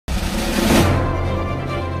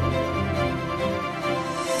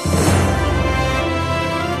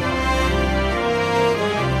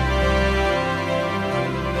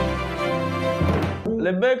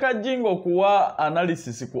Rebecca Jingo kuwa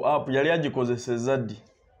analysis ku app yali agikozeseza ddi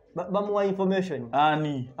bamuwa information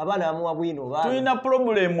ani abana amuwa bwino bana tulina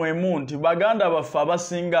problem emu nti baganda baffe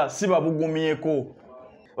abasinga si babugumyeko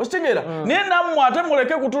ostegera naye nammwe ate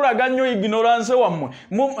muleke kutulaga nnyo ignorance wammwe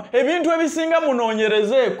ebintu ebisinga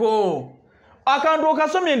munoonyerezeeko akantu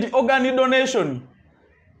okasomye nti organ donation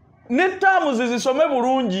ne terms zisome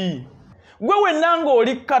bulungi gwe wenna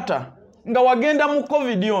ng'oli kata nga wagenda mu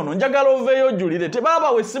covid ono njagala oveeyo julire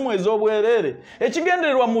tebaba wessimu ez'obwerere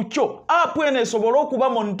ekigendererwa mu kyo app eno esobola okuba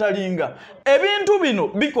monitoringa ebintu bino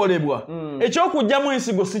bikolebwa ekyokujjamu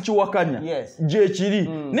ensigo sikiwakanya gye kiri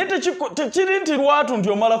ne tekiri nti lwatu nti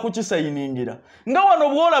omala kukisayiningira nga wano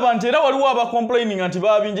bw'olaba nti era waliwo abacomplaining nti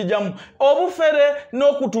babinjijjamu obufere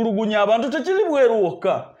n'okutulugunya abantu tekiri bweru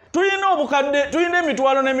wokka tuyina obukadde tuyina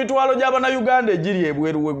emitwalo n'emitwalo gy'abana Uganda egiri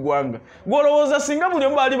ebweru w'eggwanga gw'olowooza singa buli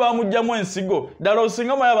omu baali bamugjamu ensigo ddala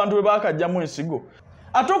osinga mayi abantu bwe baakajjamu ensigo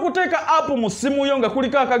ate okuteeka app mu ssimu yo nga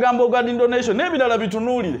kuliko akagambo organ donation n'ebirala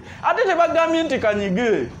bitunuulire ate tebagambye nti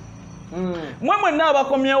kanyige mwe mwenna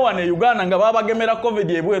abakomyewo wano e Uganda nga babagemera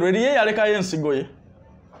covid ebweru eriye yalekayo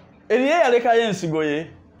ensigo ye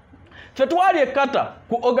tetwali ekkata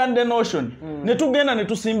ku organ donation ne tugenda ne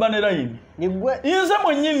tusimba ne layini inze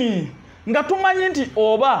mwennyini nga tumanyi nti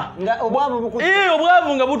oba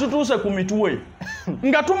obwavu nga bututuuse ku mitwe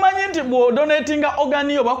nga tumanyi nti bw'odonatinga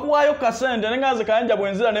organ yo bakuwaayo kasente nenga nze Kayanja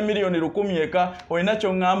bwenzira ne miliyoni 10 eka olina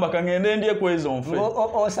ky'oŋŋamba kangende ndye kwezo nfe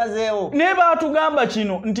osazeewo naye baatugamba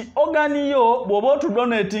kino nti organ yo bw'oba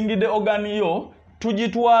otudonatingidde organ yo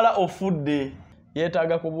tugitwala ofudde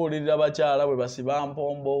yeetaaga kubuulirira bakyala bwe basiba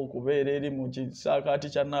mpombo kubeera eri mu kisaakaati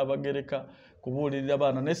kya Nnaabagereka kubuulirira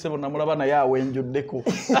baana naye ssebo namulaba naye awenjuddeko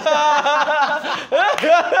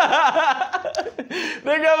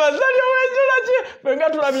negamba zali owenjula ki ffe nga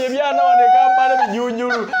tulabye ebyana wano e Kampala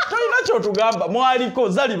bijunjulu tolina kyotugamba mwaliko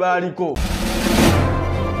zali baaliko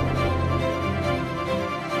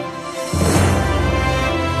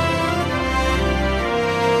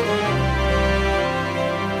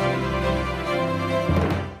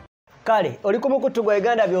kale oli ku mukutu gwa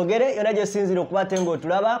Uganda byogere yona gye sinzira okubate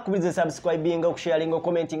ng'otulaba kubize subscribing okusharinga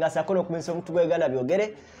okomentinga sakono kumisa omukutu gwa Uganda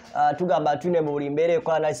byogere tugamba tune mu buli mbeera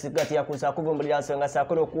ekola nasigati yakusa kuvumbulira nsonga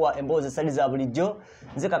sakono kuwa emboozi sali za bulijjo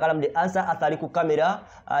nze Kakalamu the answer athali ku kamera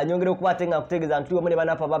nyongere okubate nga kutegeeza ntuliwo mune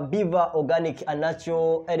banapa ba Biva Organic and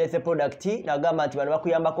Natural Health Product nagamba nti bano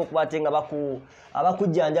bakuyambako okubate nga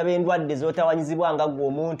abakujjanjaba endwadde z'otawanyizibwa nga gwe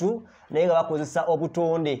omuntu naye nga bakozesa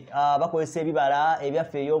obutonde bakozesa ebibala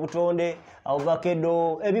ebyaffe eby'obutonde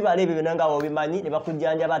avocado ebibala ebyo byonna nga obimanyi ne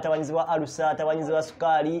bakujjanjaba atawanyizibwa alusa atawanyizibwa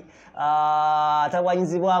sukaali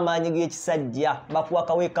atawanyizibwa amaanyi g'ekisajja bakuwa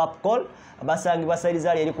ka wake up call basangibwa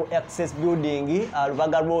sayirizali eri ku access building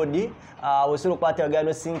Lubaga road osobola okukwata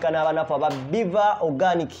bagano sinkana abanafu aba Biva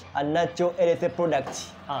Organic and Natural Health Product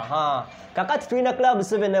kakati tulina club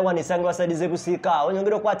 791 esangibwa sadize busiika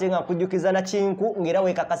onyongera okukwata nga kujjukiza na kinku ngera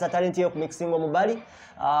weekakasa talent yo ku mixing omubali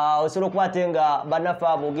osobola okukwata nga banafu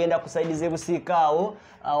abo ogenda ku saidize busiika awo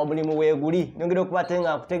omulimu weeguli nyongera okukwata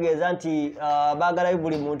nga kutegeeza nti baagalayo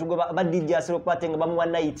buli muntu ba DJ asobola okukwata nga bamuwa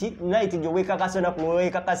night gy'oweekakasa naku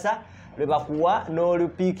lweweekakasa lwebakuwa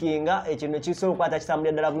n'olupiikinga ekino kisobola okukwata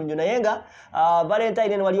kitambulira ddala bulungi naye nga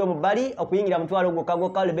Valentine eno waliwo mubali okuyingira mutwalo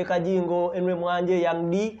gwokka Rebecca Jingo enwe mwanje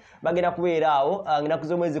Young D bagenda kubeera awo nginaku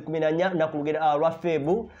z'omwezi 14 naku lwa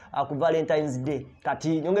Febu ku Valentine's Day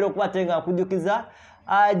kati nyongera okukwata nga kujjukiza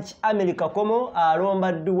America komo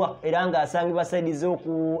alomba dduwa era nga asangibwa saidize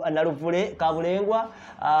oku Naluvule Kabulengwa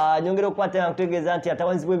nyongera okukwata nga kutegeeza nti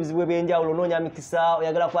atawanyizibwa ebizibu ebyenjawulo noonya mikisa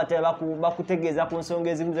oyagala kukwata bakutegeeza ku nsonga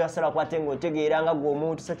ezimu zebasala kukwata ng'otegeera nga gwe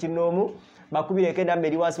omuntu sakinoomu bakubireko enamba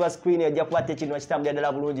eri wansi wa screen ejja kukwata ekintu kitambulira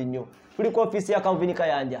ddala bulungi nnyo tuli ku ofiisi ya Calvin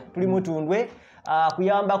Kayanja tuli Mutundwe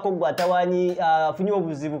kuyambako gwe atawanyi afunye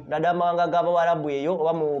obuzibu naddala mawanga g'Abawarabu eyo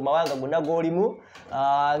oba mu mawanga gonna g'olimu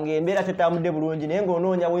ng'embeera tetambudde bulungi naye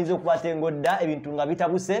ng'onoonya woyinza okukwata ng'odda ebintu nga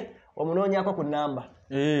bitabuse omunoonyako ku nnamba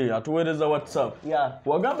atuweereza WhatsApp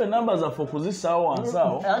wagambe namba zaffe okuzisaawo wansi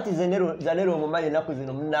awo anti zanero omumanyi ennaku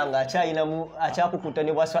zino munnanga akyayinamu akyakukuta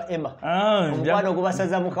ne bwaswa Emma omukwano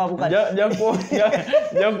ogubasaza mu kabuka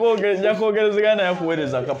jakwogerezegana naye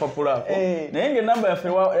akuweereza akapapula ako naye ng'ennamba yaffe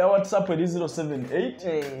ya WhatsApp eri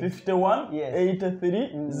 078 51 83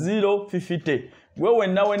 050 gwe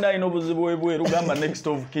wenna alina obuzibu ebweru gamba next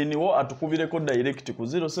of kin wo atukubireko direct ku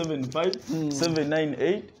 075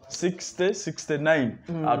 798 6069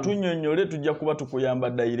 atunnyonnyole tujja kuba tukuyamba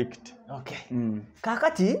direct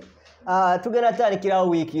kakati Tugenda tandikirawo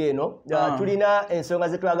wiiki eno tulina ensonga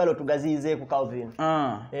ze twagala otugaziyize ku Calvin.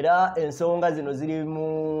 Era ensonga zino ziri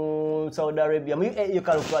mu Saudi Arabia mu UAE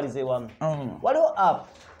kale twalize wamu. Waliwo app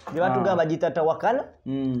gye batugamba giyita Tawakkalna.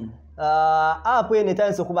 App eno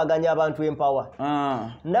etandise okubaganya abantu empower.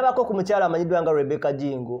 Ndabako ku mukyala amanyiddwa nga Rebecca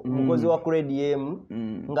Jingo mukozi wa Credium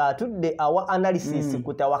ng'atudde awa analysis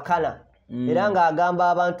ku Tawakkalna. Era ng'agamba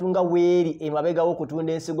abantu nga weeri emabega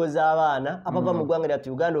w'okutunda ensigo z'abaana apava mu ggwanga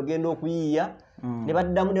lyattu Uganda ogenda okuyiiya ne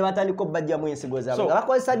batandika obbajjamu ensigo zaabwe nga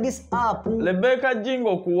bakozesa this app. Rebecca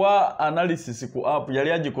Jingo kuwa analysis ku app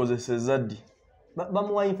yali agikozesezza ddi?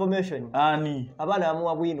 Bamuwa information. Ani? Abaana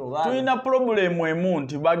bamuwa bwino baana. Tulina problem emu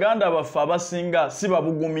nti Baganda baffe abasinga si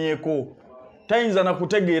babugumyeko. Tayinza na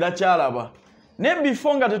kutegeera kyalaba. Ne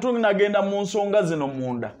before nga tetunagenda mu nsonga zino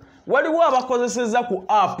munda. Waliwo abakozesezza ku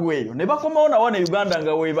app eyo ne bakomawo nawo ne Uganda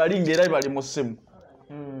nga weebali ng'era bali mu ssimu.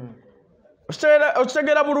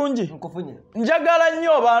 Okitegeera bulungi? Nkufunye. Njagala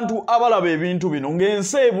nnyo abantu abalaba ebintu bino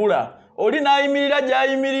ng'ensi ebula. Oli n'ayimirira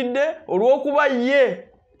gy'ayimiridde olw'okuba ye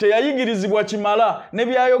teyayigirizibwa kimala ne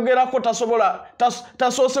byayogerako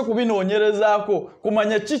tasoose kubinoonyerezaako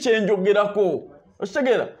kumanya ki kyenjogerako.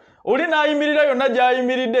 Okitegeera? Oli n'ayimirira yonna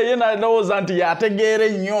gy'ayimiridde ye n'alowooza nti yategeera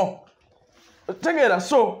ennyo. Okitegeera?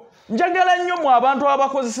 So njagala nnyo mu abantu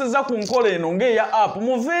abakozesezza ku nkola eno ng'eya app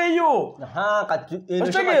muveeyo.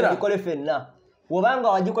 Tukole ffenna. Wobanga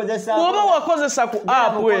wagikozesa oba wakozesa ku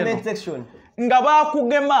app eno nga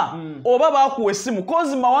baakugema oba baakuwa essimu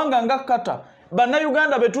kozi mawanga nga kata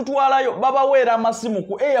bannayuganda be tutwalayo babaweera amasimu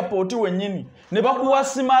ku airport wennyini ne bakuwa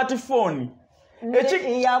smartphone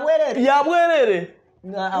yabwerere.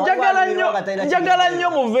 Njagala nnyo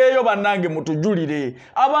muveeyo bannange mutujulire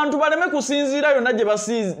abantu baleme kusinziira yonna gye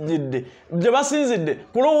basinzidde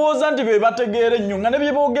kulowooza nti be bategeera ennyo nga ne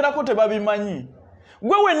bye boogerako tebabimanyi.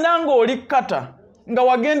 Gwe wenna ng'oli kata nga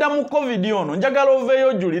wagenda mu covid ono njagala oveeyo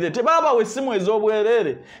ojulire tebaabawa essimu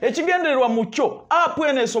ez'obwereere. Ekigendererwa mu kyo app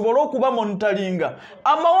eno esobole okuba monitoringa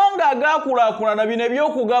amawanga agaakulaakulana bino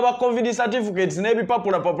ebyokugaba covid certificates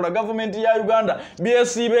n'ebipapulapapula gavumenti ya Uganda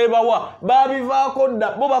byesiiba ebawa baabivaako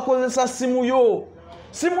dda bo bakozesa simu yo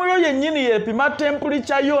yennyini yeepima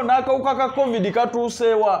temperature yo n'akawuka ka covid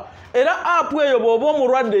katuuseewa. Era app eyo bw'oba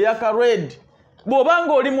omulwadde eyaka red bw'oba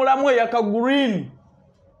ng'oli mulamu eyaka green.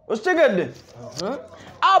 Okitegedde?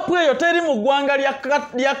 App eyo teri mu ggwanga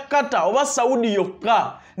lya Kata oba Saudi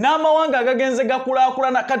yokka n'amawanga agagenze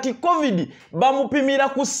gakulaakulana kati covid bamupimira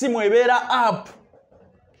ku ssimu ebeera app.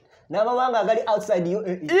 N'amawanga agali outside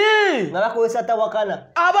nga bakozesa Tawakkalna.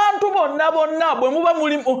 Abantu bonna bwe muba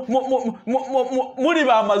muli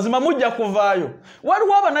b'amazima mujja kuvaayo.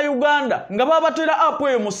 Waliwo Abannayuganda nga babatera app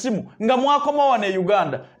eyo mu ssimu nga mwakoma wano e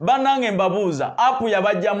Uganda bannange mbabuuza app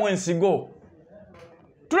yabajjamu ensigo.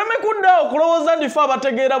 Tuleme kuddawo kulowooza ndi ffe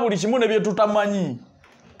abategeera buli kimu ne bye tutamanyi.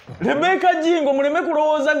 Rebecca Jingo muleme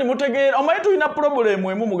kulowooza ndi mutegeera. Omanyi tulina problem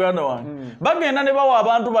emu muganda wange. Bagenda ne bawa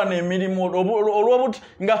abantu bano emirimu olw'obuti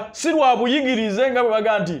nga si lwa buyigirize nga bwe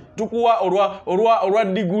baga nti tukuwa olwa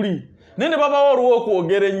diguli. Ne babawa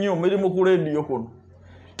olw'okwogera ennyo mirimu ku leediyo kuno.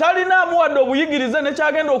 Talina amuwadde obuyigirize ne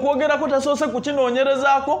kyagenda okwogerako tasoose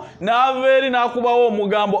kukinoonyerezaako n'aveeri n'akubawo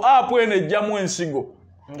omugambo app eno ejjamu ensigo.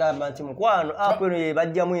 Ngamba nti mukwano app eno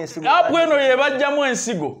yebajjamu ensigo. App eno yebajjamu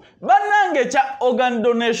ensigo. Bannange kya organ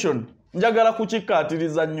donation njagala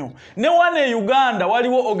kukikkaatiriza nnyo. Ne wane e Uganda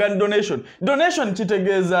waliwo organ donation. Donation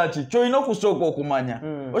kitegeeza ki? Kyolina okusooka okumanya.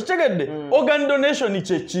 Okitegedde? Organ donation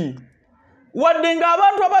kye ki? Wadde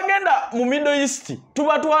ng'abantu abagenda mu Middle East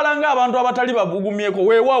tubatwala ng'abantu abatali babugumyeko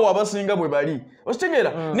weewaawo abasinga bwe bali.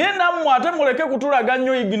 Okitegeera? Naye nammwe ate muleke kutulaga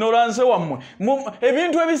nnyo ignorance wammwe.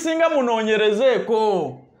 Ebintu ebisinga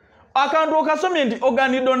munoonyerezeeko. Akantu okasomye nti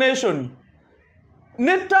organ donation.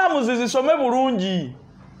 Ne terms zisome bulungi.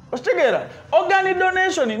 Okitegeera? Organ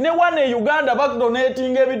donation ne wane e Uganda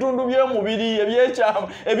badonating ebitundu by'omubiri ebyekyama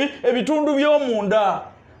ebitundu by'omunda.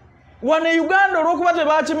 Wane Uganda olw'okuba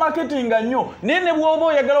tebakimarketinga nnyo naye ne bw'oba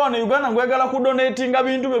oyagala wane Uganda ng'oyagala kudonatinga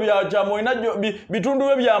bintu bye bya kyama olina bitundu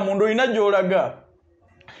bye bya munda olina gy'olaga.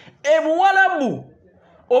 Ebuwalabu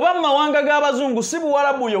oba mu mawanga g'abazungu si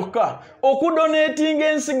Buwalabu yokka okudonatinga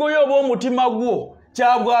ensigo yo oba omutima gwo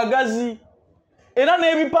kya bwagazi. Era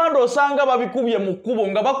n'ebipande osanga babikubye mu kkubo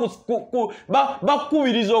nga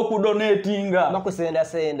bakubiriza okudonatinga.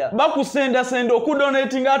 Bakusendasenda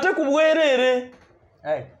okudonatinga ate ku bwereere.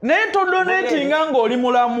 Naye todonatinga ng'oli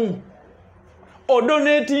mulamu.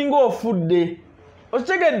 Odonatinga ofudde.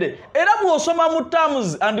 Okitegedde? Era bw'osoma mu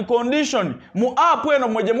terms and condition mu app eno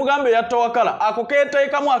mwe gye mugamba eya Tawakkalna ako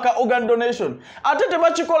keeteekamu aka organ donation. Ate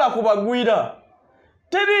tebakikola ku bagwira.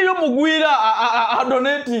 Teriyo mugwira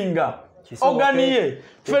adonatinga. oganiye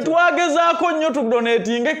ffe twagezaako nnyo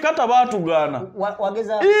tudonetinge kata baatugaana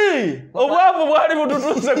obwavu bwali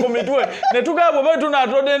bututuuse ku mitwe ne tugamba bwe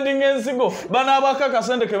tunatodentinga ensigo banaabaka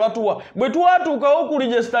akasente ke batuwa bwe twatuukawo ku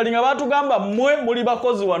regisitali nga baatugamba mmwe muli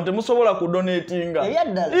bakozi wano temusobola kudonetinga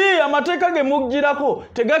amateeka ge mugirako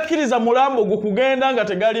tegakkiriza mulambo gwe kugenda nga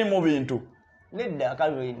tegaliimu bintu nedda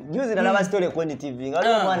Calvin juzi nalaba story ku NTV nga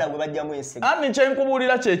waliwo omwana gwe bajjamu ensigo ani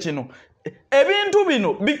kyenkubuulira kye kino ebintu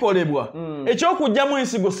bino bikolebwa ekyokujjamu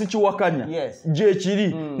ensigo si kiwakanya gye kiri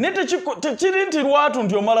ne tekiri nti lwatu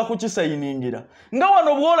nti omala kukisayiningira nga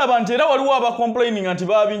wano bwolaba nti era waliwo abakomplaining nti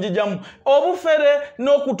babinjijamu obufere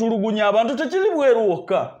n'okutulugunya abantu tekiri bweru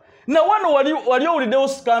wokka na wano wali owuliddewo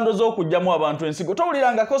sikando z'okujjamu abantu ensigo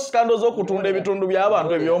towulirangako sikando z'okutunda ebitundu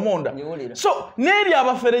by'abantu eby'omunda so n'eri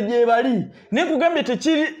abafere gye bali nekugambye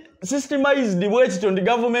tekiri systemized bwe kityo ndi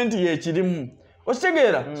gavumenti yekirimu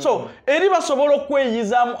okitegeera so eri basobola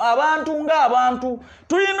okweyizaamu abantu ng'abantu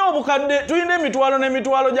tulina obukadde tulina emitwalo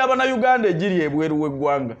n'emitwalo gy'abannayuganda egiri ebweru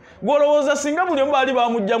w'eggwanga gw'olowooza singa buli omu baali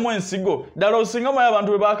bamugjamu ensigo ddala osinga mayo abantu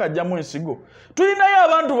bwe baakajjamu ensigo tulinayo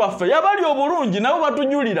abantu baffe yabali obulungi nabo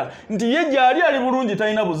batujulira nti ye gyali ali bulungi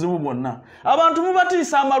talina buzibu bwonna abantu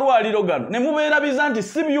mubatiisa amalwaliro gano ne mubeerabiza nti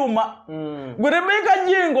si byuma gwe Rebeka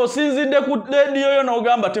Jingo osinzidde ku leediyo yo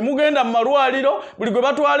n'ogamba temugenda mu malwaliro buli gwe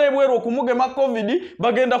batwala ebweru okumugema covid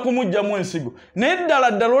bagenda kumugjamu ensigo naye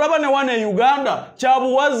ddala olaba ne wana e Uganda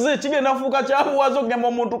kyabuwaze kigenda fuuka kyabuwaze okugamba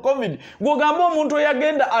omuntu covid gw'ogamba omuntu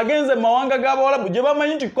eyagenda agenze mu mawanga g'abawalabu gye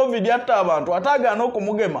bamanyi nti covid atta abantu ate agaana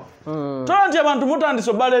okumugema tola nti abantu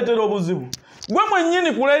mutandise obaleetera obuzibu gwe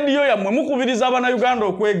mwennyini ku leediyo yammwe mukubiriza abannayuganda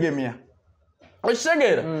okwegemya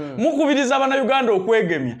okitegeera mukubiriza abannayuganda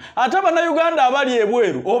okwegemya ate abannayuganda abali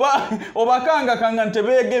ebweru obakangakanga nti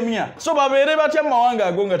tebeegemya so babeere batya mu mawanga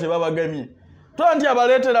ago nga tebabagemye tola nti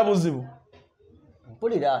abaleetera buzibu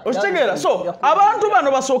okitegeera so abantu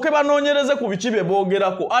bano basooke banoonyereze ku biki bye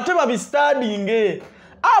boogerako ate babistadinge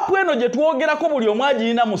apu eno gye twogerako buli omu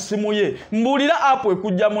agirina mu ssimu ye mbuulira apu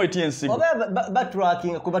ekujjamu etya ensigo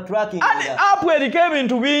apu eriko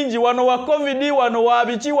ebintu bingi wano wa covid wano wa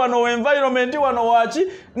biki wano wa environment wano waki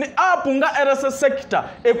ni apu nga RS sector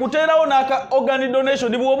ekuteerawo n'aka organ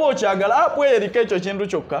donation bw'oba okyagala apu eyo eriko ekyo kintu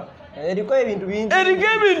kyokka eriko ebintu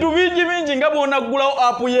bingi nga bw'onaggulawo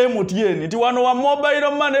apu y'MTN nti wano wa mobile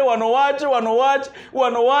money wano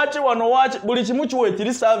waki buli kimu kiwa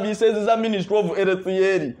ekiri services za Ministry of Health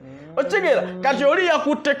yeri okitegeera kati oli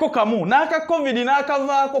yakutteko kamu n'aka covid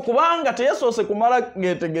n'akavaako kubanga teyasoose kumala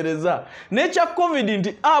geetegereza n'ekya covid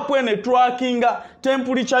nti apu eno trackinga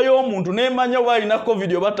temperature y'omuntu n'emanya oba alina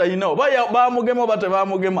covid oba talina oba baamugema oba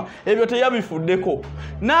tebaamugema ebyo teyabifuddeko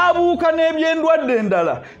n'abuuka n'ebyendwadde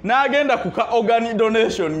endala n'agenda ku ka organ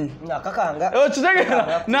donation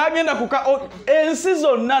okitegeera n'agenda ku ensi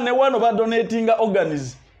zonna ne wano badonatinga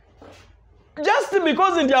organs just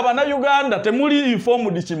because nti abannayuganda temuli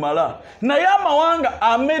informed kimala naye amawanga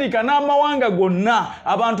America n'amawanga gonna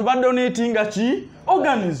abantu badonatinga ki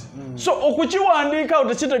organs so okukiwandiika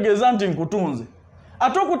tekitegeeza nti nkutunze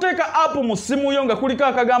ate okuteeka apu mu ssimu yo nga kuliko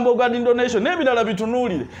akagambo organ donation n'ebirala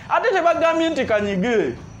bitunuulire ate tebagambye nti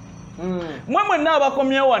kanyige mwe mwenna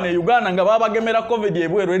abakomyewo wano e Uganda nga babagemera covid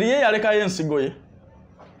ebweru eriye yalekayo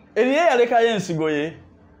ensigo ye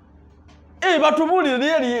batubulire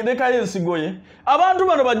eriye lekayo ensigo ye abantu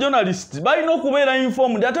bano ba journalists balina okubeera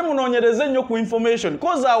informed ate munoonyereze nnyo ku information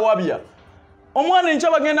koza awabya omwana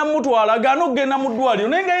enkya bagenda mutwala agaana okugenda mu ddwaliro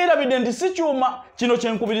naye nga yeerabidde nti si kyuma kino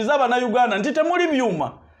kyenkubiriza abannayuganda nti temuli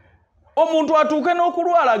byuma omuntu atuuke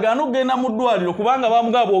n'okulwala agaana okugenda mu ddwaliro kubanga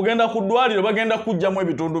bamugaba bw'ogenda ku ddwaliro bagenda kuggyamu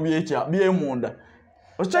ebitundu by'emunda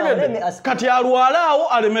okitegedde kati alwalaawo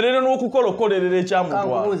alemerere n'okukolokolerera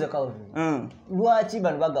ekyamutwala lwaki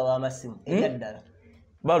bano bagaba amasimu eryaddala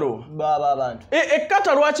balowa abantu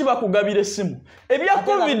ekkata lwaki bakugabira essimu ebya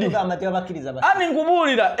covid ani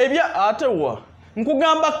nkubuulira atewa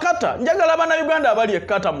nkugamba kata njagala abannayuganda abali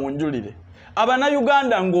ekkata munjulire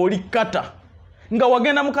abannayuganda ng'oli kata nga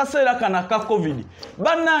wagenda mu kaseera kana ka covid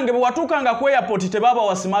bannange bwe watuukanga ku airport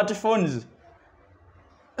tebabawa smartphones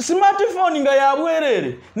smartphone nga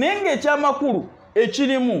yabwerere naye ng'ekyamakulu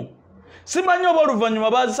ekirimu simanyi oba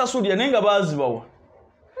oluvannyuma bazisasulira naye nga bazibawa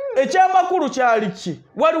ekyamakulu kyali ki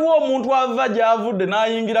waliwo omuntu ava gy'avudde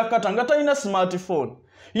n'ayingira kata nga talina smartphone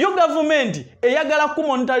yo gavumenti eyagala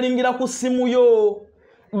kumonitalingira ku ssimu yo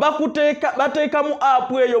bateekamu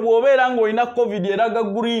apu eyo bw'obeera ng'olina covid eraga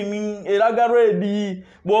green eraga red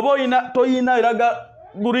bw'oba toyina eraga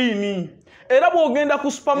green era bwogenda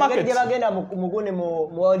ku supermarket nge bagenda mugune mu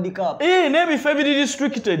World Cup n'ebifo ebiri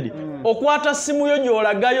restricted okwata simu yo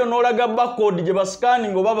gy'olagayo n'olaga barcode gye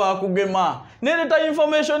bascanning oba bakugema nereeta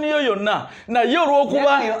information yo yonna naye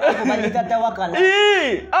olw'okuba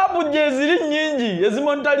apu gye ziri nnyingi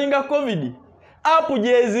ezimonitalinga covid apu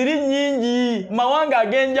gye ziri nnyingi mawanga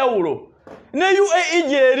ag'enjawulo ne UAE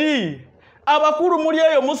gyeri abakulu muli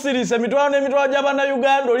eyo musirise emitwalo n'emitwalo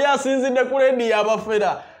gy'Abannayuganda oli asinzidde ku leedi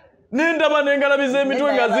abafera n'endaba n'engalabiza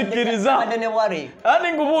emitwe nga zikkiriza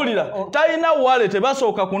ani ngubuulira talina wale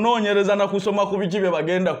tebasooka kunoonyereza na kusoma ku biki bye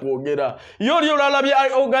bagenda kwogera yo oli olalabye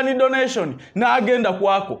organ donation n'agenda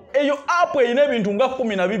kwako eyo apu erina ebintu nga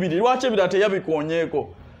 12 lwaki ebira teyabikoonyeeko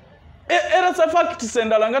era sefacts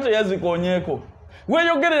endala nga teyazikoonyeeko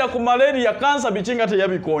weeyogerera ku malaria kansa biki nga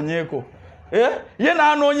teyabikoonyeeko ye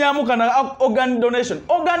n'anoonyaamu kana organ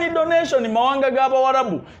donation mawanga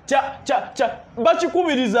g'Abawarabu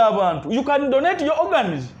bakikubiriza abantu you can donate your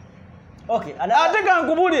organs ate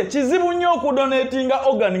kankubulye kizibu nnyo okudonatinga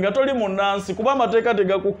organ nga toli munnansi kuba amateeka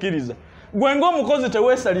tegakukkiriza gwe ng'omukozi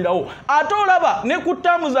teweesalirawo ate olaba ne ku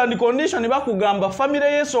terms and condition bakugamba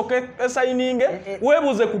famire yeesooka esayininge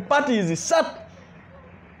weebuze ku parties 3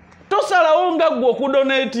 tosalawo nga gwe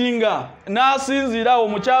okudonatinga n'asinziirawo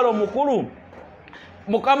omukyalo omukulu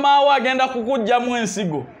mukama we agenda kukugjamu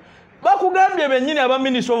ensigo bakugambye bennyini aba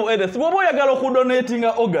Ministry of Health bw'oba oyagala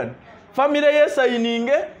okudonatinga organ famire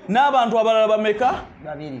yeesayininge n'abantu abalala bameka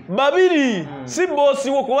babiri si boosi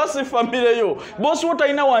wo kuba si famire yo boosi wo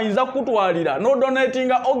talina wayinza kukutwalira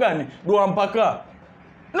n'odonatinga organ lwampaka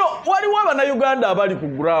no waliwo Abannayuganda abali ku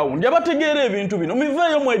ground abategeera ebintu bino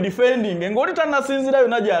miveeyo mwe defending ng'oli tannasinziira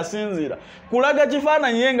yonna gy'asinziira kulaga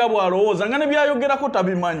kifaananyi ye nga bw'alowooza nga ne byayogerako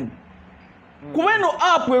tabimanyi kuba eno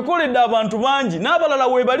apu ekoledde abantu bangi n'abalala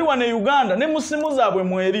weebali wano e Uganda ne mu ssimu zaabwe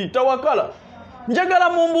mweri Tawakkalna njagala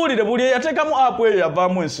mumbuulire buli eyateekamu apu eyo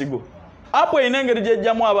yavaamu ensigo apu erina engeri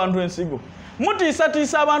gy'ejjamu abantu ensigo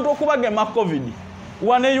mutiisatiisa abantu okubagema covid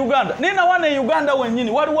wano e Uganda naye na wano e Uganda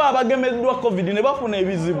wennyini waliwo abagemeddwa covid ne bafuna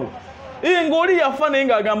ebizibu ng'oli yafa naye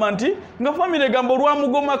ng'agamba nti nga famire gamba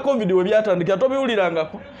olwamugoma covid we byatandikira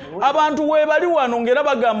tobiwulirangako abantu weebali wano ng'era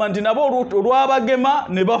bagamba nti nabo olwabagema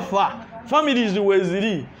ne bafa families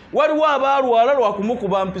weziri waliwo abalwala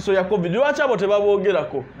lwakumukuba mpiso ya covid lwaki abo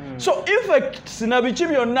tebaboogerako so effects na biki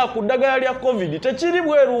byonna ku ddagala lya covid tekiri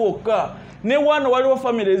bweru wokka ne wano waliwo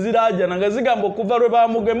family eziraajana nga zigamba okuva lwe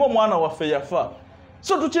bamugema omwana waffe yafa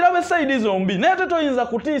so tukirabe sayidi zombi naye ate toyinza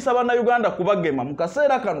kutiisa Bannayuganda kubagema mu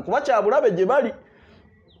kaseera kano kuba kyabulabe gye bali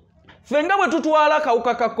ffe nga bwe tutwala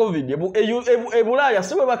akawuka ka covid ebulaaya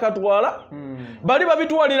si bwe bakatwala bali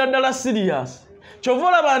babitwalira ddala serious kyova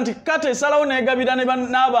olaba nti kati esalawo neegabira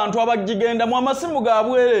n'abantu abagigenda mu amasimu ga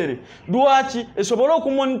bwereere lwaki esobole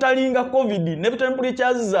okumonitalinga covid ne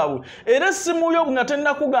temperatures zaabwe era essimu yo nga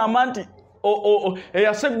tennakugamba nti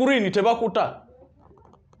eyase green tebakuta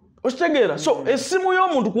okitegeera so essimu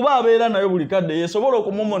y'omuntu kuba abeera nayo buli kadde yesobola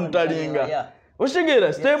okumumonitalinga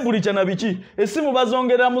okitegeera temperature na biki essimu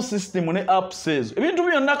bazongereramu system ne apps ezo ebintu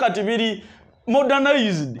byonna kati biri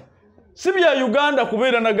modernized si bya Uganda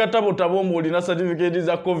kubeera na gatabo omuli certificate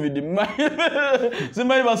za covid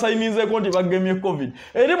simanyi basayinizeeko nti bagemye covid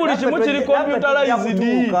eri buli kimu kiri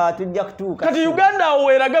computerized kati Uganda awo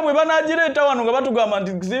weeraga bwe banaagireeta wano nga batugamba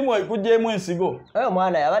nti simu ekugjeemu ensigo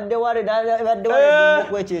omwana yabadde wale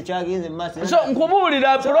kwekyo ekyagenze mumaaso so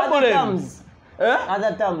nkubuulira problem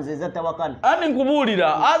other terms eza Tawakkalna ani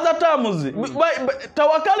nkubuulira other terms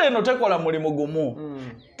Tawakkalna eno tekola mulimu gumu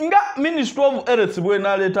nga Ministry of Health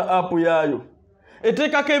bw'enaaleeta app yaayo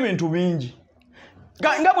eteekako ebintu bingi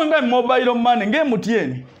nga bwenga mobile money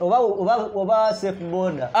ng'MTN oba safe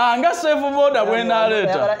border nga safe border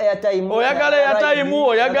bw'enaaleeta oyagala airtime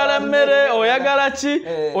oyagala mmere oyagala ki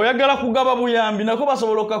oyagala kugaba buyambi nako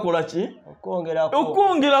basobola okukakola ki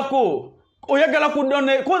okwongerako oyagala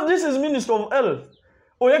kudonate because this is Ministry of Health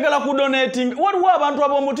oyagala kudonating waliwo abantu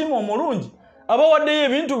ab'omutima omulungi abawaddeyo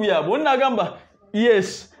ebintu byabwe nagamba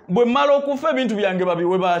yes bwe mmala okufa ebintu byange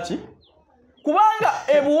babiwe baaki kubanga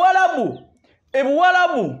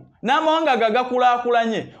ebuwalabu n'amawanga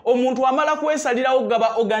gagakulaakulanye omuntu amala kwesalirawo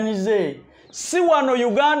gaba organize si wano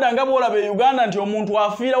Uganda nga bw'olaba e Uganda nti omuntu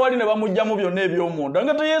afiira wali ne bamugjamu byonna eby'omunda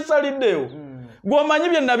nga teyeesaliddeyo gw'omanyi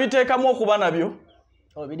bye nabiteekamu okuba nabyo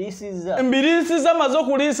mbiriisiza maze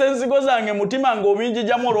okuliisa ensigo zange mutima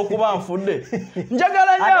ng'obinjijjamu olw'okuba nfudde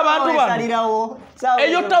njagala nnyo abantu bano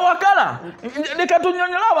eyo Tawakkalna leka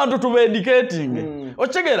tunnyonnyola abantu tubeedikeeting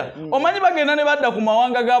okitegeera omanyi bagenda ne badda ku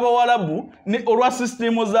mawanga g'Abawarabu olwa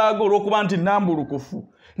sisitimu zaago olw'okuba nti nnambulukufu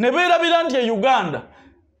ne beerabira nti e Uganda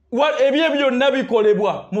ebyo byonna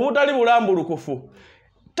bikolebwa mu butali bulambulukufu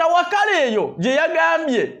Tawakkalna eyo gye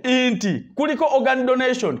yagambye nti kuliko organ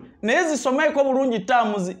donation naye zisomeko bulungi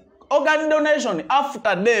terms organ donation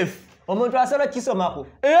after death. Omuntu asala kisomako.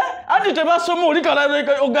 Ati tebasoma oli kala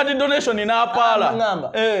organ donation n'apaala.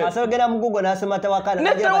 Ngamba. Asala gena mu Google n'asoma Tawakkalna.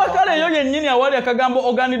 Ne Tawakkalna eyo yennyini awali akagambo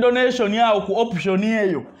organ donation yawo ku option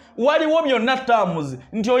eyo. Waliwo byonna terms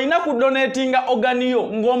nti olina ku donatinga organ yo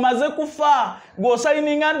ng'omaze kufa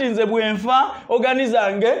g'osayininga nti nze bwenfa organ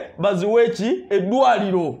zange baziweki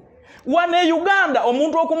eddwaliro. Wane Uganda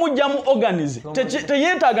omuntu okumujjamu organize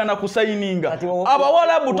teyeetaaga na kusayininga.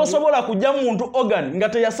 Abawalabu tosobola kujja muntu organ nga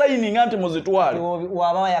teyasayininga nti muzitwale.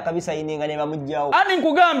 Waba yakabisayininga ne bamujjawo. Ani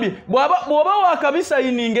nkugambye bw'oba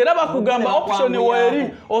wakabisayininga era bakugamba option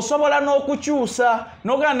weeri osobola n'okukyusa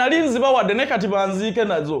n'ogamba nali nzibawadde ne kati banziike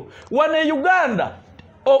nazo. Wane Uganda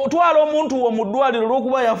twala omuntu wo mu ddwaliro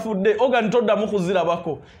olw'okuba yafudde organ toddamu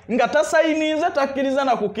kuzirabako nga tasayininze takkiriza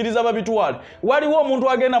na kukkiriza babitwale. Waliwo omuntu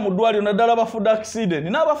agenda mu ddwaliro naddala bafudde accident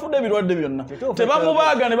n'abafudde ebirwadde byonna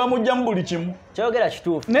tebamubaaga ne bamugjamu buli kimu. Kyogera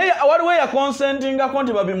kituufu. Naye waliwo yakonsentingako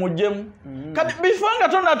nti babimuggyemu. Kati before nga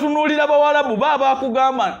tonatunuulira bawalabu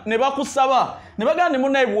baakugamba ne bakusaba ne bagamba nti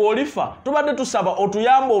munnaye bw'olifa tubadde tusaba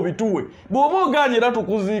otuyamba obituwe bw'oba ogaanye era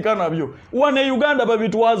tukuziika nabyo. Wane Uganda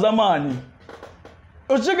babitwaza maanyi.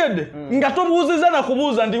 Ochigedde nga tobuuziza na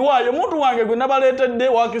kubuuza ndi waayo muntu wange gwe nabaleetedde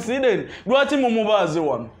wa accident lwaki mumubaaze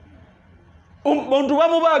wano. Omuntu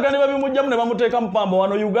bamubaaga ne babimugjamu ne bamuteeka mupamba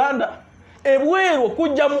wano Uganda. Ebweru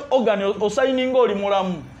okujjamu organ osayininga oli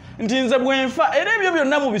mulamu nti nze bwenfa era ebyo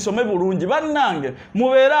byonna mubisome bulungi bannange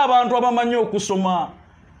mubeere abantu abamanyi okusoma.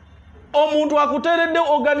 Omuntu akuteeredde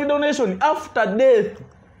organ donation after death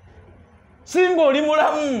singa oli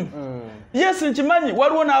mulamu. Yes nkimanyi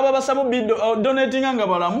waliwo n'aba basaba donatinga nga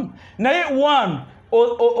balamu naye one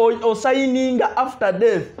osayininga after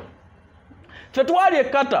death. Tetwali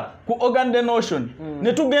ekata ku organ donation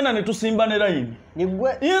ne tugenda ne tusimba ne line.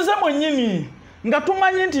 Inze mwennyini nga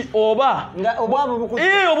tumanyi nti oba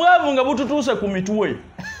obwavu nga bututuuse ku mitwe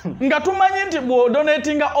nga tumanyi nti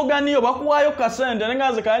bw'odonatinga organ yo bakuwaayo kasente ne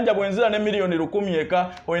nga nze Kayanja bwenzira ne miliyoni 10 eka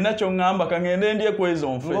olina ky'oŋŋamba kangende ndye kwezo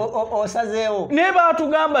nfe. Osazeewo. Naye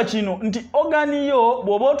baatugamba kino nti organ yo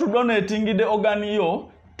bw'oba otudonatingidde organ yo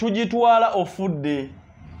tugitwala ofudde.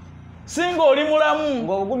 Singa oli mulamu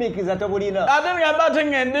ng'obugumiikiriza tobulina. Ate ngamba ate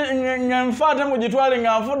nga nfa ate mugitwale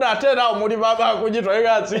nga nfudde ate era omuli baba kugitwale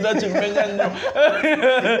nga kinda kimmenya nnyo.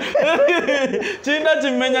 Kinda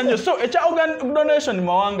kimmenya nnyo. So ekya organ donation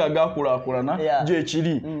mawanga agakulaakulana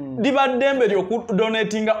gyekiri. Liba ddembe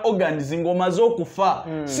ly'okudonatinga organs ng'omaze okufa.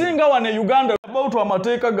 Singa wane Uganda about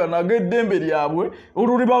amateeka gano ag'eddembe lyabwe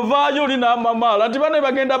oluli bavaayo oli n'amamaala nti bane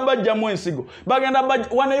bagenda bajjamu ensigo.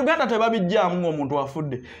 Wane Uganda tebabijjaamu ng'omuntu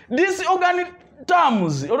afudde. This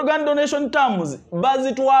organ donation terms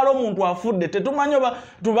bazitwala omuntu afudde tetumanyi oba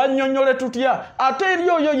tubannyonnyole tutya ate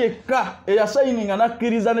eriyo yekka eyasayininga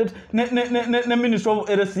nakkiriza ne Minister of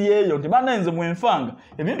LCA eyo nti banenze mwenfanga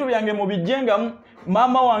ebintu byange mubijjengamu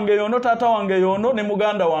mama wange yono taata wange yono ne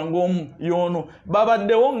muganda wange omu yono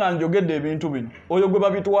babaddewo nga njogedde ebintu bino oyo gwe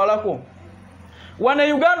babitwalako.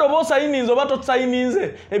 Wane Uganda oba osayininze oba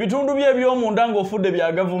tosayininze ebitundu bye eby'omunda ng'ofudde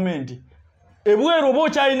bya gavumenti. Ebweru oba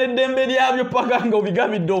okyalina eddembe lyabyo paka nga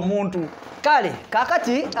obigabidde omuntu. Kale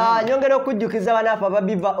kakati nyongera okujjukiza banafu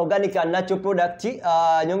ababiva organic and natural product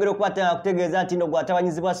nyongera okukwata kutegeeza nti no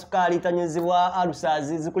gwatawanyizibwa sukaali tanyizibwa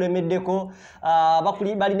alusazi zikulemeddeko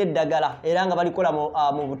balina eddagala era nga balikola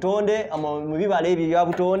mu butonde mu bibala ebyo bya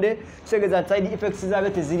butonde kitegeeza nti side effects zaabyo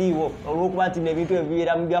teziriiwo olw'okuba nti n'ebintu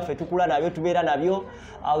ebibeera mu byaffe tukula nabyo tubeera nabyo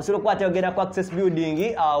osobola okukwata ogenda ku access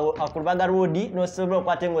building ku Lubaga road n'osobola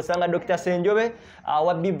okukwata ng'osanga Dr. Senjobe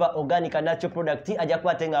wa biva organic and natural product ajja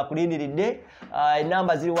kukwata nga akulindiridde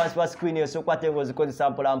number ziri once per screen yo so kwate ngozikozesa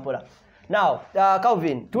mpola. Now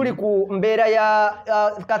Calvin tuli ku mbeera ya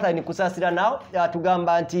Catherine kusasira now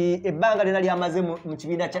tugamba nti ebbanga lina lyamaze mu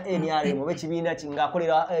kibiina kya NRM oba ekibiina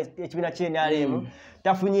ng'akolera ekibiina kya NRM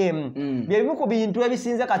tafunyemu bye bimu ku bintu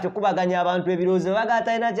ebisinze kati okubaganya abantu ebirowoozo baga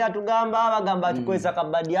talina kyatugamba bagamba atukozesa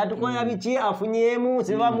kabadi atukola biki afunyemu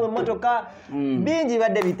sibamu emmotoka bingi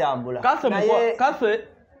badde bitambula kafe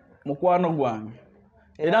mukwano gwange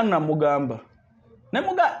era namugamba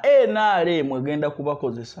nemuga NRM egenda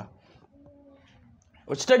kubakozesa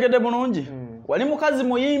okitegedde bulungi wali mukazi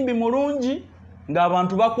muyimbi mulungi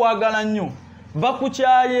ng'abantu bakwagala nnyo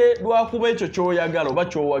bakukyaye lwakuba ekyo kyoyagala oba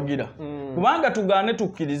kyowagira kubanga tugaane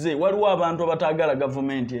tukkirize waliwo abantu abataagala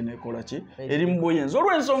gavumenti enekola ki eri mu buyenzi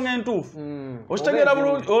olw'ensonga entuufu okitegera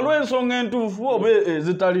bulungi olw'ensonga entuufu oba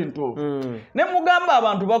ezitali ntuufu ne mugamba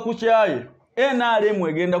abantu bakukyaye NRM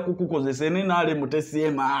egenda kukukozesa NRM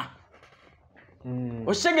tesiema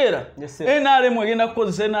Oshegera NRM agenda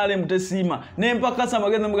kukozesa NRM tesiima n'empakasa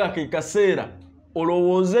magenda mugaka kaseera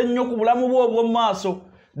olowooze nnyo ku bulamu bwo mu maaso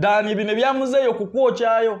dani bine byamuzeeyo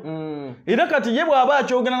kukwokyayo era kati ye bw'aba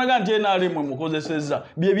akyogera naga nti NRM mukozesezza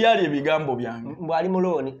bye byali ebigambo byange mbwali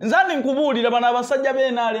muloni nzandi nkubuulira bano abasajja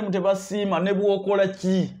be NRM tebasiima ne bwokola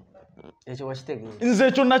ki ekyo wakitegeera nze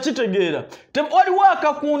ekyo nakitegeera waliwo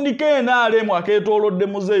akakundi ke NRM akeetoolodde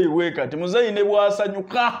muzeeyi we kati muzeeyi ne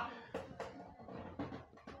bwasanyuka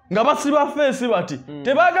nga basiba feesi bati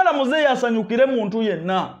tebaagala muzeeyi asanyukire muntu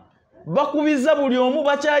yenna bakubiza buli omu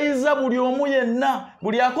bakyayiza buli omu yenna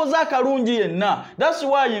buli akoze akalungi yenna that's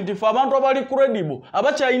why nti fe abantu abali credible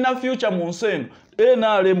abakyayina future mu nsi eno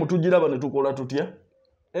NRM tugiraba ne tukola tutya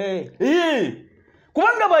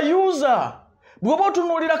kubanga bayuza bw'oba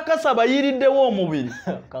otunuulira kasa bayiriddewo omubiri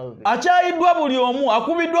akyayiddwa buli omu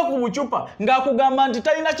akubiddwa ku bucupa ng'akugamba nti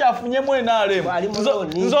talina kyafunyemu NRM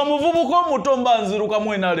nze omuvubuka omuto mba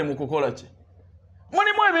nzirukamu NRM kukola ki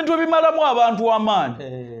mulimu ebintu ebimalamu abantu amaanyi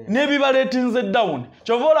n'ebibaleetinze down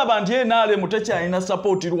kyova olaba nti NRM tekyalina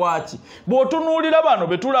support lwaki bw'otunuulira bano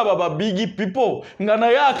betulaba ba big people nga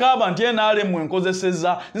naye akaaba nti NRM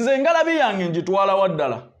enkozesezza nze engalabi yange ngitwala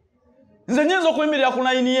waddala nze nyinza okuyimirira ku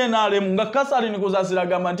layini y'NRM nga Kasarine kuzasira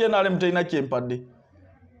gamba nti NRM terina kyempadde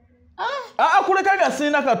akuleka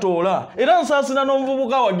gasina katoola era nsaasira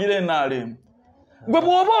n'omuvubuka wagira NRM gwe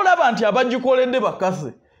bw'oba olaba nti abagikoledde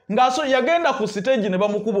bakase ng'aso yagenda ku stage ne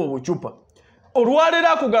bamukuba obucupa olwaleero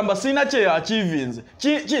akugamba sina kye achievinze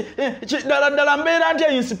ddala mbeera ntya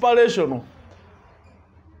inspirational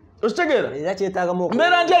okitegeera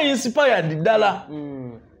mbeera ntya inspired ddala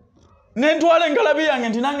nentwala engalabi yange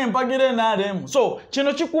nti nange mpagira NRM so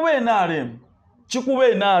kino kikuba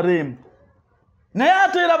NRM naye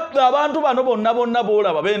ate era abantu bano bonna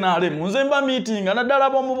boolaba b'NRM nze mba meetinga naddala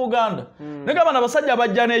b'omu Buganda naye bano abasajja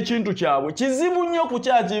bajja n'ekintu kyabwe kizibu nnyo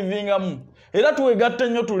kukyakivingamu era twegatte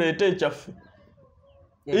nnyo tuleete ekyaffe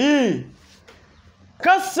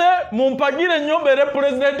kase mumpagire nnyo mbeere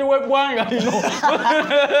pulezidenti w'eggwanga lino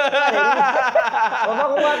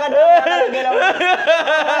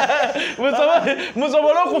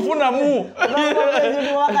musobole okufunamu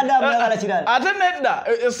ate nedda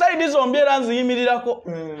saidi zombi era nziyimirirako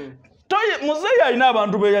muzeeyi alina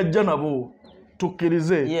abantu be yajja nabo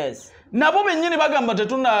tukkirize nabo bennyini bagamba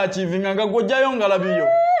tetunaakivinga nga gwojjayo ngalabiyo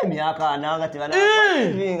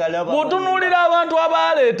bw'otunuulira abantu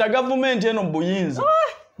abaleeta gavumenti eno mu buyinza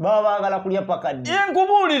baba baagala kulya pakadde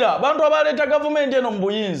nkubuulira abantu abaleeta gavumenti eno mu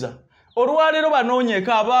buyinza olwaleero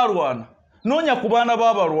banoonyeka abaalwana noonya ku baana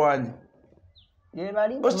b'abalwanyi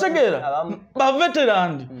okitegeera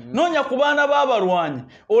baveterandi noonya ku baana b'abalwanyi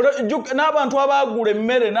n'abantu abaagula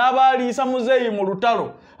emmere n'abaaliisa muzeeyi mu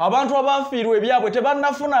lutalo abantu abafiirwa ebyabwe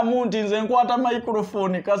tebannafunamu nti nze nkwata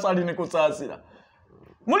microphone Kasarine kusaasira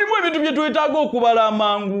mulimu ebintu bye twetaaga okubala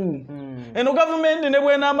amangu eno gavumenti ne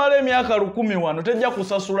bw'enaamala emyaka 10 wano tejja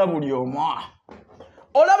kusasula buli omu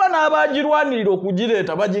olaba n'abaagirwanirira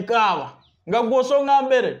okugireeta bagikaaba nga gw'osonga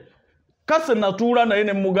mbere kase natuula naye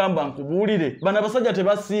ne mugamba nkubuulire bano abasajja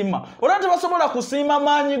tebasiima olaba tebasobola kusiima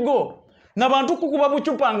maanyi go n'abantu kukuba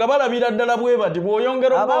bucupa nga balabira ddala bwe bati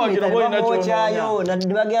bw'oyongera okubawagira bw'olina kyonoonya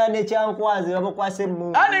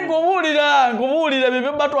ani nkubuulira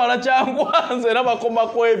bye batwala kyankwanze era bakoma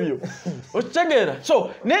ku ebyo okitegeera so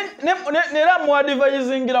era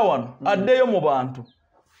muadivayizingira wano addeyo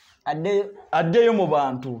mu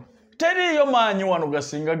bantu teriyo maanyi wano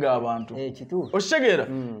gasinga g'abantu okitegeera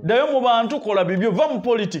ddayo mu bantu kola bibyo va mu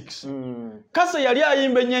politics kase yali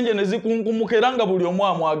ayimba ennyenje ne zikunkumuka era nga buli omu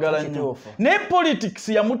amwagala nnyo naye politics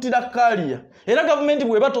yamutira kaliya era gavumenti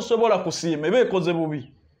bw'eba tosobola kusiima eba ekoze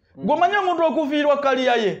bubi gw'omanye omuntu okufiirwa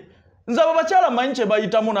kaliya ye nze abo bakyala manyi kye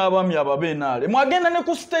bayitamu n'abaami ababenaale mwagenda ne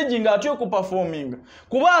ku stage ng'atya okupafominga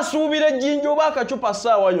kuba asuubira ejjinja oba akacupa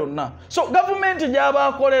ssaawa yonna so gavumenti gy'aba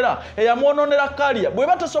akolera eyamwononera kaliya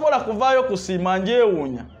bw'eba tosobola kuvaayo kusiima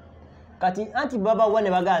njeewuunya kati anti baba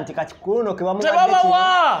wane baga anti kati kuno ke bamu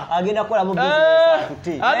agenda kola mu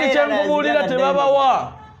business ati kyenkubuulira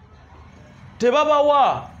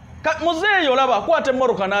tebabawa muzeeyi olaba akwata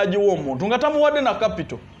emmoroka n'agiwa omuntu nga tamuwadde na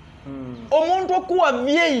capital omuntu okuwa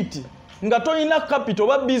V8 nga toyina capital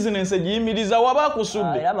ba business egiyimiriza waba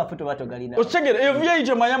akusudde okitegeera eyo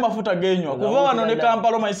V8 emanya amafuta genywa kuva wano ne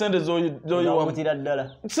Kampala omayisente zoyiwamu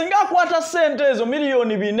singa akwata sente ezo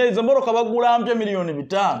miliyoni 4 ezo emmoroka bagula mpya miliyoni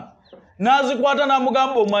 5 nazikwata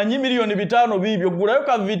namugamba omanyi miliyoni 5 bibyo gulayo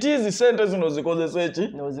kavitizi sente zino zikozesa eki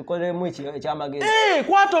nozikolemu ekyamagezi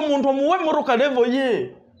kwata omuntu omuwe emmoroka level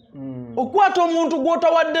ye okwata omuntu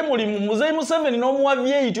gwotawadde mulimu muzeeyi Museveni n'omuwa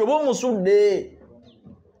V8 oba omusudde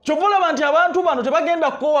Kyovulaba nti abantu bano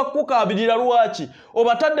tebagenda kukowa kukabirira lwaki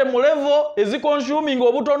obatadde mu level eziconsuming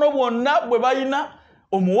obutono bwonna bwe bayina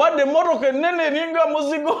omuwadde motoka ennene eringa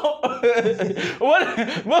muzigo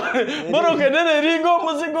motoka ennene eringa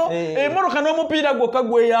omuzigo motoka n'omupiira gwokka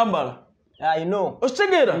gweyambala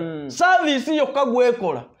okitegeera service yokka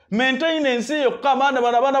gwekola maintenance yokka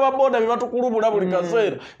abaana ba boda be batukulubula buli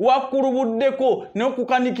kaseera wakulubuddeko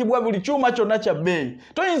n'okukanikibwa buli kyuma kyonna kya bbeeyi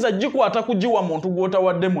toyinza gikwata kugiwa muntu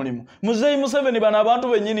gw'otawadde mulimu Muzeeyi Museveni bano abantu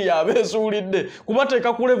bennyini yabeesuulidde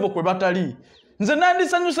kubateeka ku level kwe batali nze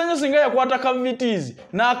nandisanyusa nnyo singa yakwata kavitizi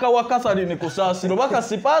n'akawa Catherine ku Saasiro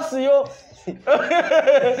bakasipasiyo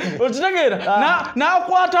okitegeera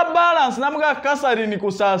n'akwata balance n'amuga Catherine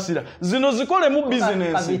ku Saasira zino zikole mu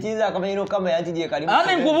business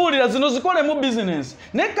ani nkubuulira zino zikole mu business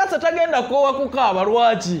ne Kasa tagenda kowa kukaaba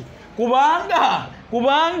lwaki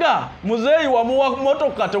kubanga muzeeyi wamuwa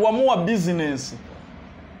motoka tewamuwa business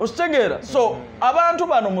okitegeera so abantu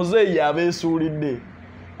bano muzeeyi yabeesuulidde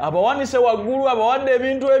abawanise waggulu abawadde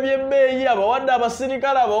ebintu ebyebbeeyi abawadde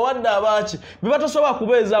abasirikale abawadde abaaki bebatasobola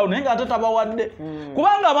kubeezaawo naye nga ate tabawadde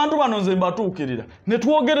kubanga abantu bano nze mbatuukirira ne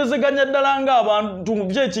twogerezeganya ddala ng'abantu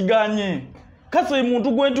byekiganye Kase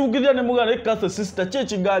muntu gwentuukirira ne mugana Kase sister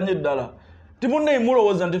kyekiganye ddala timunne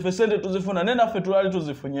mulowooza nti ffe sente tuzifuna naye naffe tulali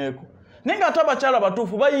tuzifunyeeko naye nga ate abakyala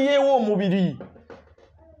batuufu bayiyeewo omubiri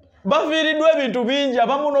bafiiriddwa ebintu bingi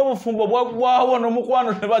abamu n'obufumbo bwaggwawo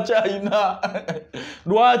n'omukwano ne bakyayina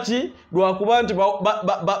lwaki lwakuba nti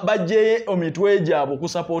bajjeyo emitwe gyabwe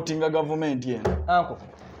okusapootinga gavumenti eno Uncle,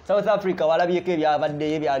 South Africa walabyeko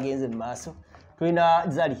ebyabaddeyo byagenze mu maaso tulina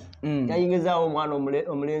Zali yayingizaawo omwana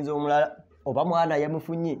omulenzi omulala oba mwana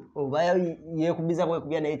yamufunye oba yekubiza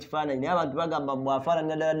kwekubya naye ekifaananyi naye abantu bagamba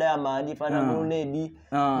bwafaananira ddala Diamond faanana Ronedi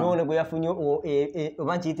none gwe yafunye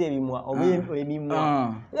oba nkiyita ebimwa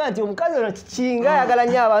emimwa nti omukazi ono kikinga ayagala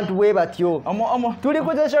nnyo abantu bwe batyo tuli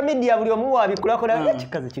ku social media buli omu wabikulako naye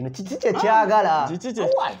kikazi kino kiki kye kyagala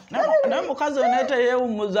naye mukazi ono naye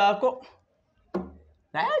teyeewummuzaako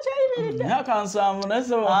naye akyayimiride myaka 7 naye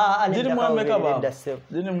giri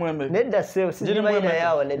mwemeka nedda sewo sigimayina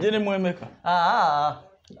yawo giri mwemeka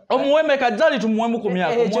omuwemeka Zali tumuwemu ku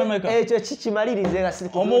myaka omuwemeka ekyo kikimalirize nga siri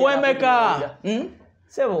omuwemeka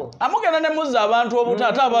sebo amugenda ne muzza abantu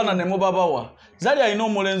obutaata abaana ne mubabawa Zali alina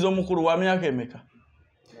omulenzi omukulu wa myaka emeka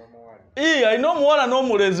alina omuwala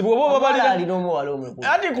n'omulenzi bw'oba babalira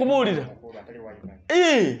ati kubuulira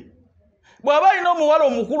bw'aba alina omuwala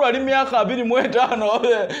omukulu ali myaka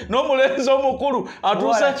 25 n'omulenzi omukulu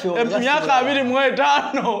atuuse myaka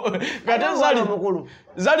 25 kate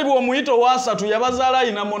Zali bw'omuyita owa 3 yabazaala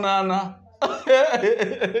ayina 8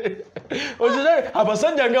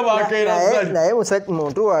 abasajja nga bakeera Zali naye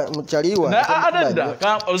muntu mukyaliwa adadda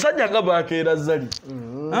abasajja nga bakeera Zali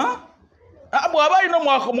bw'aba alina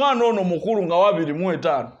omwana ono mukulu nga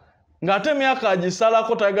 25 ng'ate myaka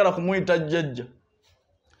agisalako tayagala kumuyita jjajja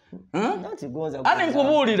ani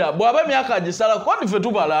nkubuulira bw'aba emyaka agisala kwani ffe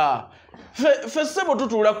tubala ffe ssebo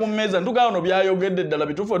tutuula ku mmeeza ntugamba ono byayogedde ddala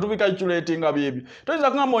bituufu tubikaculatinga byebyo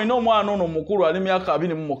toyinza kugamba olina omwana ono mukulu ali myaka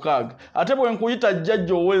 26 ate bwe nkuyita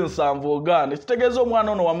jjajja ow'ensanvu ogaana kitegeeza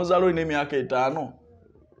omwana ono wamuzaala olina emyaka 5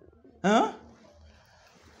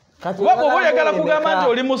 kuba bw'oba oyagala kugamba nti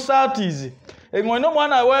oli mu saatizi ng'olina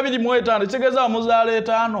omwana wa 25 kitegeeza wamuzaala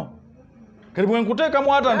 5 kati bwe nkuteeka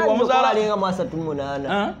mwata ndi wamuzaala alinga mu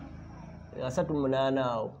 38 38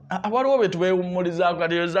 awo waliwo be tubeewummulizaako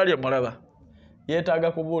kati Zali mulaba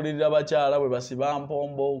yeetaaga kubuulirira bakyala bwe basiba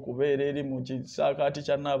mpombo okubeera eri mu kisaakaati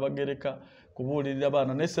kya Nnaabagereka kubuulirira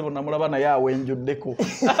baana naye ssebo namulaba naye awenjuddeko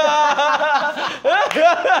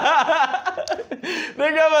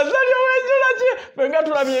negamba Zali owenjula ki ffe nga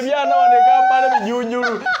tulabye ebyana wano ekambala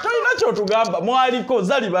bijuujulu tolina kyotugamba mwaliko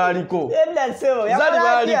Zali baaliko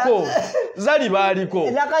Zali baaliko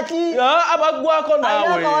abaggwako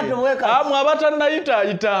naawe amwe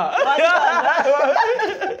abatannayitaayita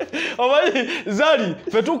omanyi Zali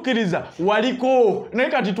ffe tukkiriza waliko naye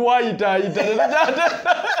kati twayitaayita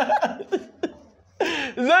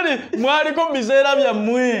Zali mwaliko mu biseera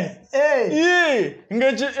byammwe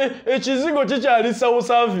ng'ekizigo kikyali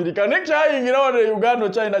South Africa ne kyayingira wano e Uganda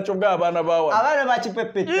kyalina kyogga abaana bawa abaana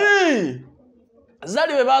bakipepeta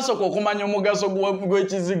Zali bwe basooka okumanya omugaso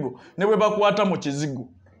gw'ekizigo ne bwe bakwata mu kizigo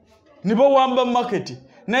ne bawamba maketi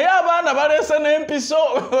naye abaana baleese n'empiso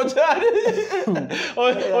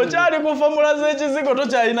okyali ku fomula z'ekizigo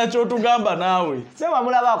tokyalina kyotugamba naawe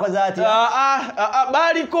sewamulaba akoze atya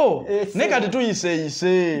baaliko naye kati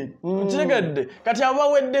tuyiseeyise kitegedde kati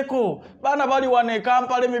abaweddeko baana bali wano e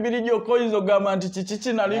Kampala emibiri gyokka oyinza ogamba nti kiki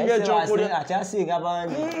kinalinga ekyokulya akyasinga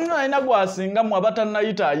bangi alina gwasingamu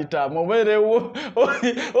abatannayitaayita mubeerewo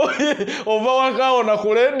ova wakawo na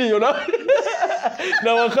ku lediyo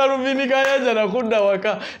na wakaluvini Kayanja nakudda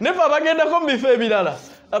waka nefa abagendako mu bifo ebirala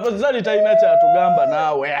Zali talina kyatugamba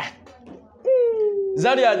naawe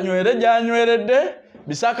Zali anywere gyanyweredde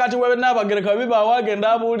bisakati wewe n'abagereka bibaawo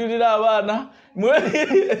agenda abuulirira abaana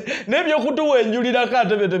n'ebyokutuwenjulirako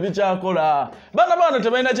ate bye tebikyakola baana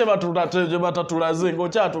tebalina kye batatulaze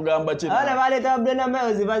ng'okyatugamba kino abaana baleeta Brenda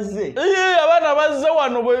Miles bazze abaana bazze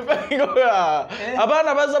wano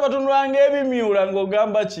abaana bazze batunula ng'ebimyula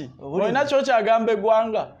ng'ogamba ki olina kyokyagamba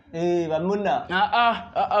eggwanga bamuna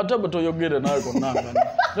ate bwe toyogere nawe konnangana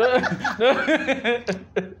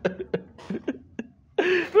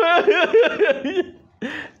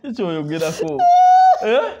ekyoyogerako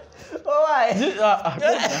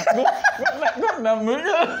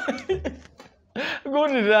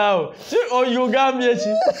gulirawo oyogambye ki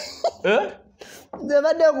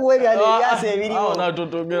zebadde okuwa ebyasa ebiriwo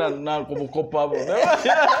natotogera nakubukopa abo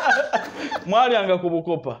mwalyanga ku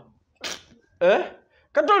bukopa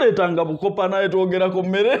katoleetanga bukopa naye twogerako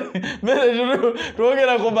mmere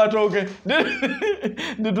twogerako matooke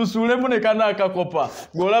nitusuulemu ne kanaakakopa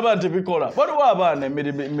ng'olaba nti bikola waliwo abaana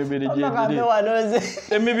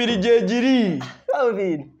emibiri gyegiri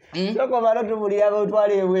sokomano tubulira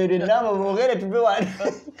bwetwali ebweru nabo boogere tuve wano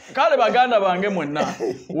kale baganda bange mwenna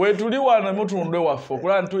wetuli wano mutundwe waffe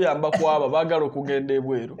okulaba ntuyamba kwaba baagala okugenda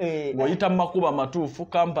ebweru ng'oyita mu makuba matuufu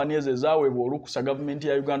kampani ezo ezaweebwa olukusa gavumenti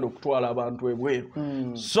ya Uganda okutwala abantu ebweru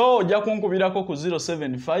so ojja kunkubirako ku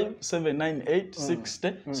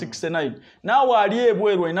 075-798-60-69 naawe ali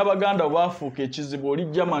ebweru olina baganda baafuuka ekizibu oli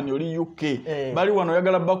Germany oli UK bali wano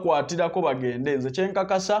oyagala bakwatirako bagende nze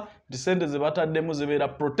kyenkakasa sente ze bataddemu zibeera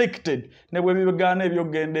protected ne bwe bigaana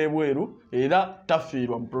ebyogenda ebweru era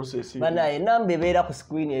tafiirwa mu process banaye namba ebeera ku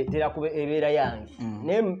screen etera kuba ebeera yange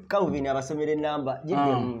naye Calvin abasomera enamba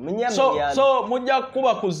so mujja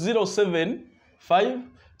kuba ku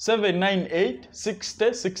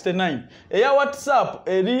 075-798-60-69 eya WhatsApp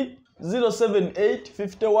eri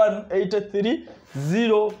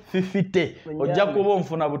 078-5183-050 ojja kuba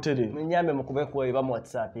onfuna butereevu munyambe mukube kuweba mu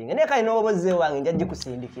WhatsApp naye kali n'obozze wange nja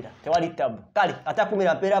kusindikira tewali tabu kale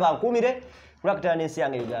atakumira mpeera bankumire kulakutana n'ensi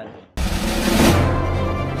yange Uganda